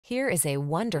Here is a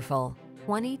wonderful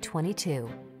 2022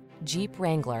 Jeep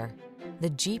Wrangler. The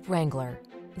Jeep Wrangler,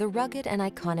 the rugged and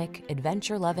iconic,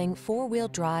 adventure-loving, four-wheel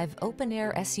drive,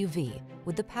 open-air SUV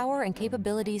with the power and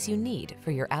capabilities you need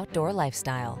for your outdoor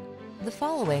lifestyle. The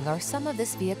following are some of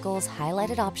this vehicle's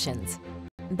highlighted options: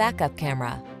 backup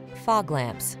camera, fog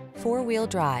lamps, four-wheel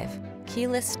drive,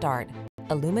 keyless start,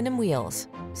 aluminum wheels,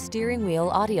 steering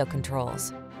wheel audio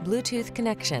controls, Bluetooth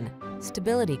connection,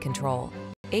 stability control,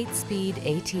 8-speed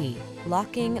AT,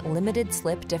 locking limited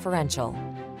slip differential.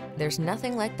 There's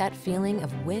nothing like that feeling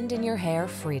of wind in your hair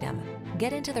freedom.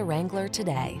 Get into the Wrangler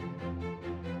today.